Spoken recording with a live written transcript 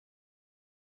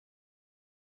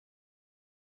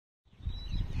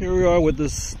Here we are with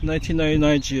this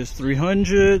 1999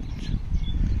 GS300.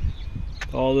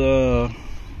 All the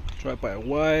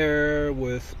drive-by-wire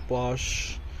with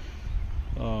Bosch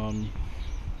throttle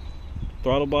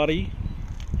body,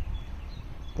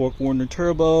 Borg Warner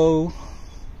turbo.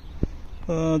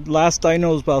 Last dyno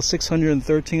was about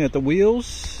 613 at the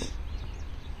wheels.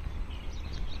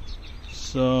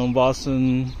 Some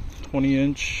Boston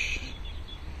 20-inch.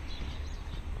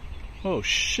 Oh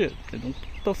shit, what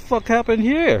the fuck happened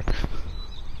here?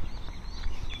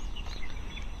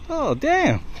 Oh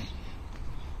damn.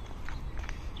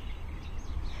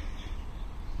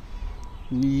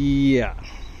 Yeah,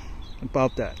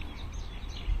 about that.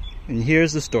 And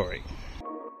here's the story.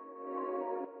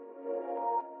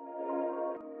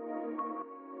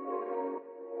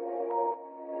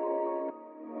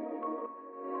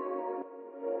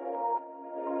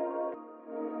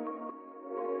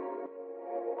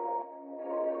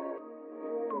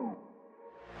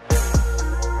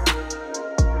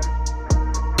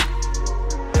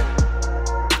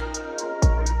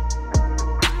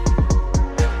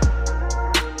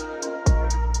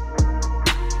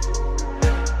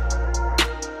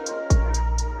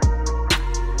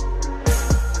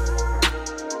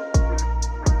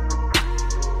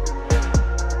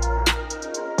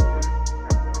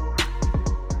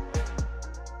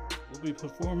 Be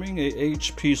performing a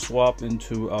HP swap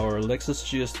into our Lexus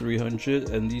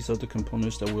GS300, and these are the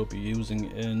components that we'll be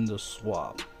using in the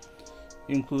swap,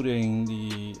 including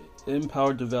the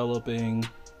in-power developing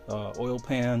oil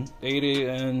pan,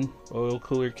 8AN oil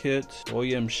cooler kit,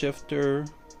 OEM shifter,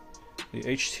 the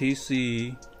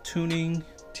HTC tuning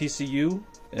TCU,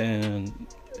 and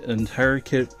entire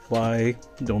kit by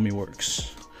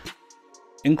DomiWorks.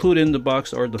 Included in the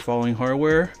box are the following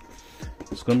hardware.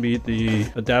 It's going to be the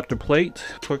adapter plate,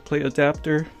 torque plate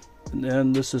adapter, and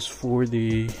then this is for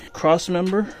the cross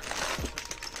member,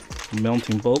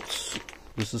 mounting bolts.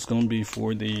 This is going to be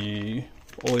for the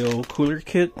oil cooler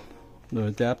kit, the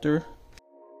adapter.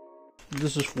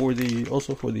 This is for the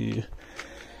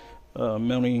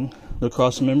mounting the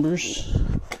cross members,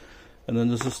 and then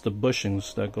this is the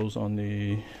bushings that goes on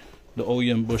the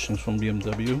OEM bushings from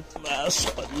BMW.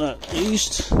 Last but not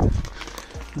least,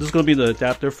 this is going to be the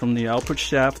adapter from the output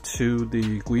shaft to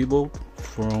the guibo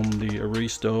from the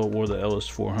Aristo or the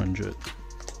LS400.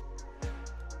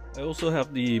 I also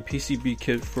have the PCB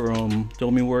kit from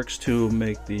DomiWorks to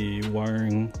make the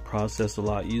wiring process a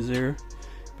lot easier.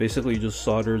 Basically, you just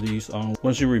solder these on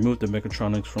once you remove the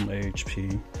mechatronics from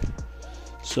AHP.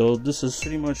 So this is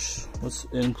pretty much what's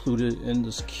included in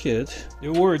this kit.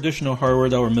 There were additional hardware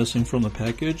that were missing from the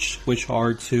package, which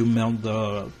are to mount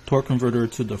the torque converter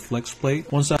to the flex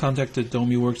plate. Once I contacted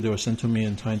DomiWorks, they were sent to me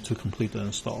in time to complete the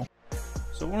install.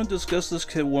 So I want to discuss this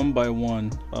kit one by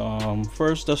one.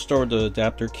 First, let's start with the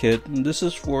adapter kit. And this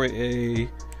is for a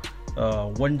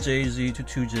 1JZ to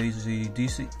 2JZ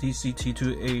DCT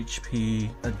to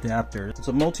HP adapter. It's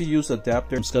a multi-use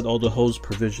adapter. It's got all the hose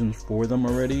provisions for them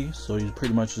already, so you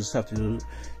pretty much just have to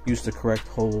use the correct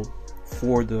hole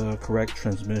for the correct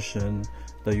transmission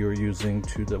that you're using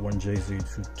to the 1JZ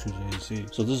to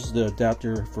 2JZ. So this is the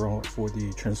adapter for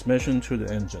the transmission to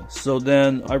the engine. So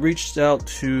then I reached out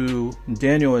to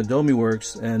Daniel at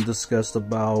DomiWorks and discussed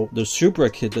about the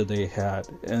Supra kit that they had,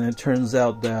 and it turns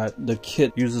out that the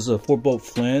kit uses a 4-bolt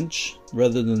flange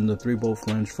rather than the 3-bolt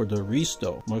flange for the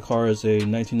Aristo. My car is a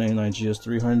 1999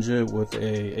 GS300 with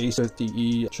a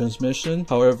A50E transmission.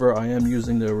 However, I am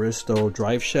using the Aristo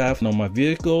drive shaft on my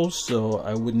vehicle, so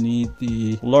I would need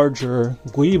the larger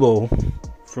guibo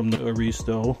from the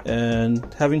Aristo.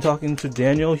 And having talking to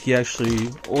Daniel, he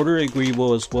actually ordered a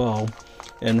guibo as well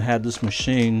and had this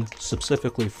machine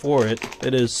specifically for it.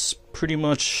 It is pretty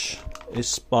much a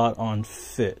spot on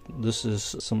fit. This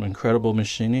is some incredible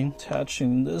machining.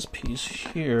 Attaching this piece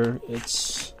here,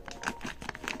 it's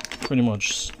pretty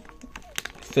much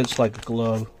fits like a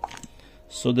glove.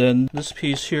 So then this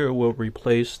piece here will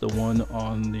replace the one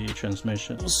on the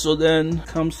transmission. So then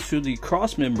comes to the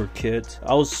cross member kit.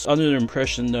 I was under the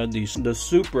impression that the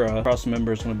Supra cross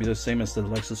member is going to be the same as the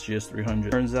Lexus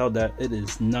GS300. Turns out that it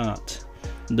is not.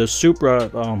 The Supra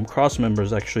cross member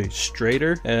is actually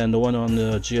straighter, and the one on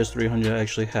the GS300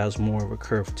 actually has more of a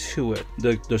curve to it.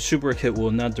 The Supra kit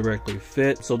will not directly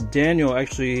fit, so Daniel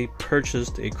actually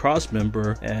purchased a cross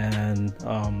member and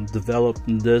developed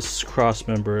this cross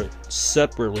member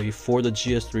separately for the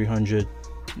GS300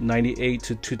 98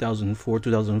 to 2004,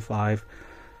 2005.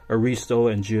 Aristo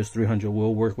and GS300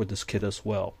 will work with this kit as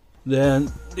well.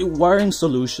 Then the wiring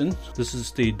solution. This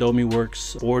is the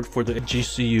DomiWorks board for the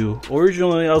GCU.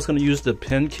 Originally, I was going to use the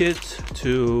pin kit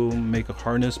to make a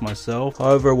harness myself.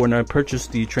 However, when I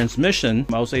purchased the transmission,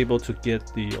 I was able to get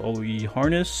the OE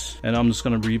harness, and I'm just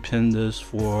going to repin this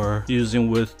for using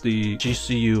with the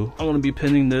GCU. I'm going to be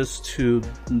pinning this to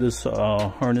this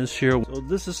harness here. So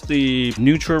this is the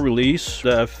neutral release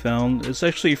that I found. It's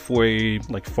actually for a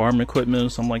like farm equipment or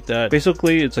something like that.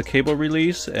 Basically, it's a cable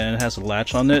release and it has a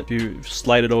latch on it. If you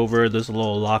slide it over, there's a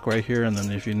little lock right here, and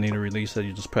then if you need to release it,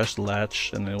 you just press the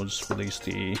latch and it will just release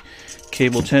the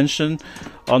cable tension.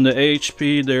 On the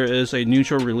AHP, there is a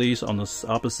neutral release on the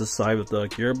opposite side of the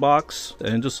gearbox,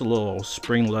 and just a little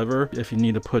spring lever. If you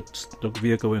need to put the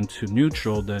vehicle into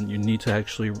neutral, then you need to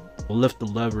actually lift the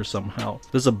lever somehow.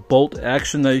 There's a bolt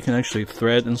action that you can actually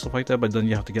thread and stuff like that, but then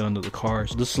you have to get under the car.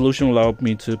 So this solution allowed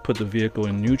me to put the vehicle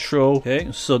in neutral. Okay,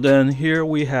 so then here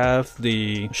we have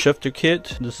the shifter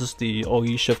kit. This is the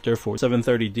OE shifter for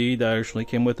 730D that actually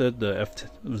came with it, the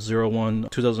F01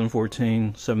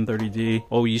 2014 730D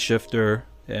OE shifter.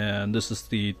 And this is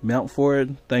the mount for it.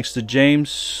 Thanks to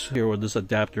James here with this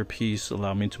adapter piece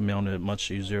allowed me to mount it much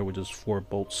easier with just 4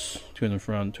 bolts, 2 in the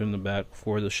front, 2 in the back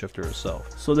for the shifter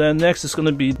itself. So then next is going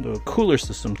to be the cooler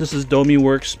system. This is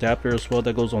DomiWorks adapter as well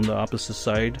that goes on the opposite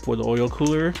side for the oil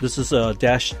cooler. This is a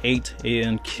 -8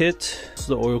 AN kit. This is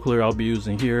the oil cooler I'll be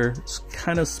using here. It's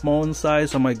kind of small in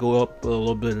size. I might go up a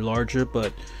little bit larger,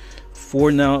 but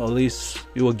for now, at least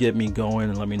it will get me going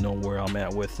and let me know where I'm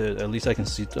at with it. At least I can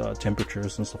see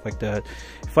temperatures and stuff like that.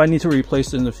 If I need to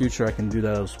replace it in the future, I can do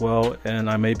that as well. And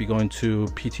I may be going to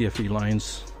PTFE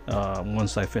lines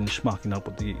once I finish mocking up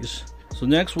with these. So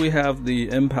next we have the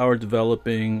Empower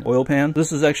Developing oil pan.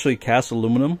 This is actually cast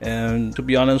aluminum, and to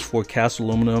be honest, for cast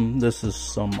aluminum, this is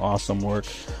some awesome work.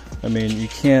 I mean,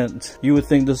 you would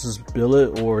think this is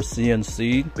billet or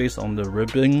CNC based on the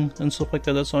ribbing and stuff like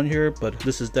that that's on here, but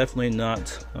this is definitely not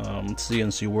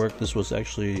CNC work. This was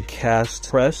actually cast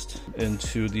pressed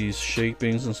into these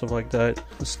shapings and stuff like that.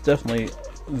 It's definitely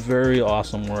very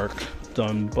awesome work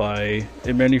done by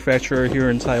a manufacturer here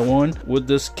in Taiwan. With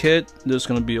this kit, there's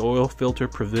going to be oil filter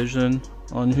provision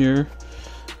on here,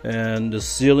 and the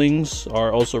sealings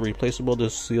are also replaceable.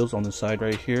 There's seals on the side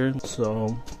right here.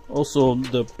 So also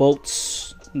the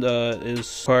bolts that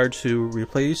is required to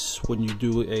replace when you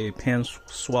do a pan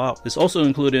swap is also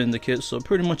included in the kit, so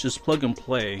pretty much it's plug and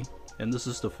play. And this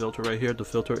is the filter right here. The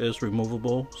filter is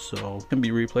removable, so it can be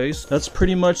replaced. That's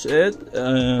pretty much it.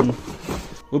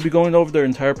 We'll be going over the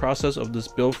entire process of this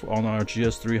build on our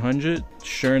GS300,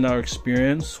 sharing our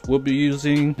experience. We'll be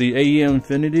using the AEM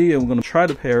Infinity, and we're going to try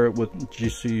to pair it with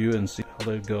GCU and see how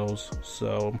that goes.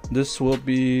 So this will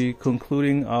be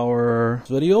concluding our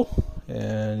video,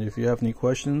 and if you have any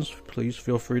questions, please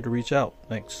feel free to reach out.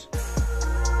 Thanks.